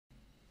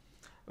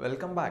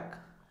Welcome back.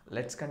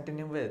 Let's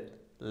continue with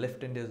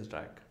lift-induced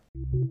drag.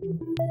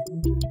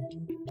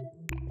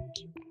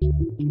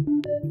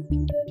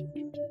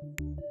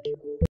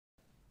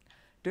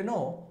 To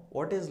know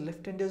what is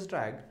lift-induced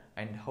drag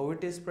and how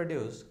it is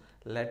produced,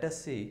 let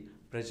us see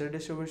pressure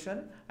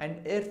distribution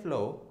and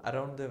airflow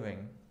around the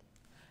wing.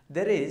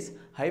 There is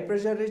high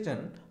pressure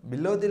region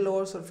below the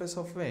lower surface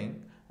of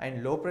wing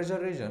and low pressure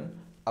region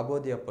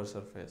above the upper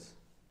surface.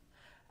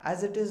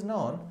 As it is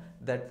known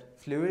that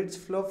fluids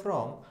flow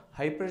from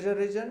high pressure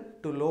region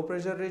to low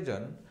pressure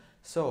region,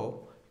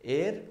 so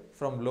air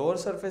from lower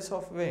surface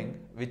of wing,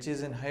 which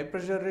is in high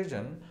pressure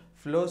region,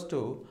 flows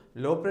to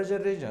low pressure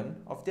region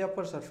of the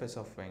upper surface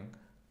of wing.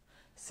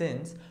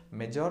 Since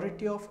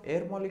majority of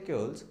air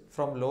molecules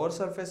from lower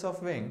surface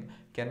of wing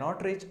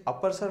cannot reach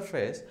upper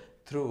surface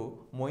through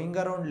moving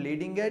around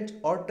leading edge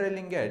or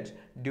trailing edge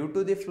due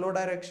to the flow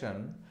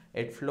direction,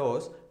 it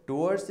flows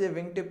towards the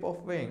wingtip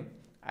of wing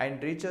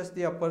and reaches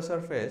the upper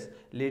surface,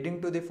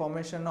 leading to the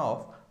formation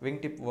of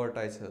wingtip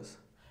vortices,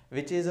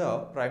 which is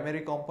a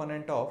primary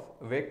component of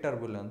wake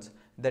turbulence,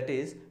 that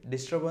is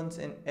disturbance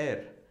in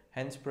air,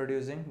 hence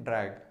producing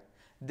drag.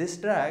 This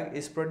drag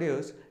is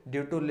produced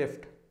due to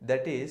lift,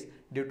 that is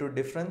due to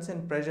difference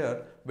in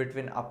pressure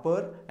between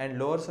upper and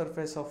lower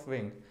surface of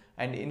wing,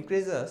 and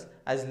increases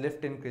as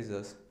lift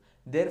increases.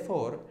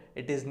 Therefore,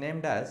 it is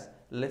named as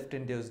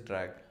lift-induced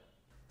drag.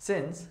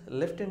 Since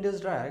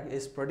lift-induced drag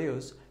is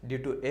produced due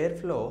to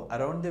airflow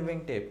around the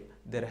wingtip,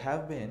 there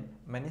have been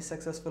many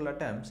successful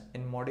attempts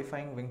in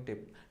modifying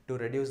wingtip to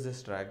reduce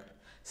this drag,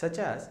 such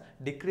as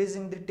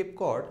decreasing the tip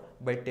chord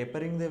by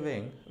tapering the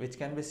wing, which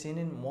can be seen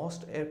in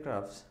most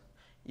aircrafts,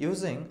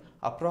 using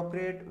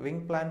appropriate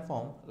wing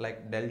planform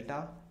like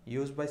delta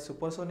used by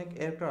supersonic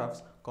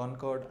aircrafts,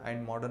 Concorde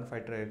and modern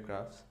fighter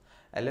aircrafts,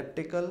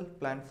 elliptical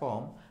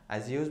planform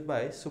as used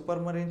by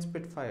Supermarine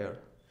Spitfire,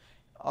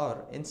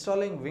 or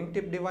installing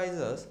wingtip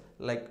devices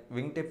like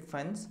wingtip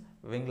fence,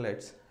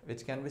 winglets,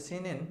 which can be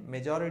seen in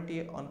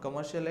majority on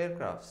commercial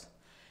aircrafts.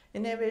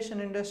 In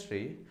aviation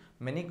industry,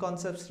 many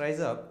concepts rise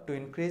up to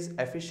increase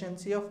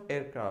efficiency of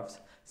aircrafts.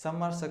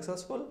 Some are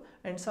successful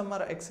and some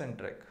are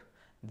eccentric.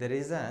 There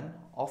is an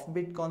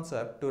offbeat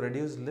concept to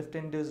reduce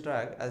lift-induced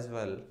drag as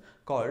well,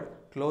 called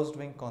closed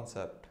wing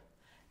concept.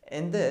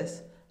 In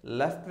this,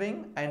 left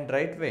wing and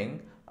right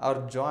wing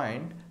are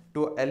joined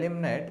to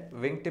eliminate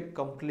wingtip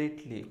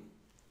completely,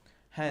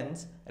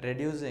 hence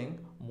reducing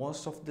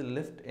most of the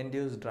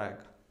lift-induced drag.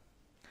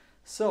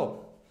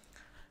 So,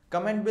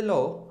 comment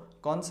below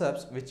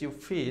concepts which you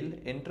feel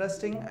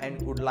interesting and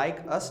would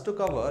like us to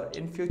cover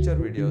in future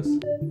videos.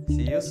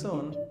 See you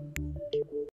soon.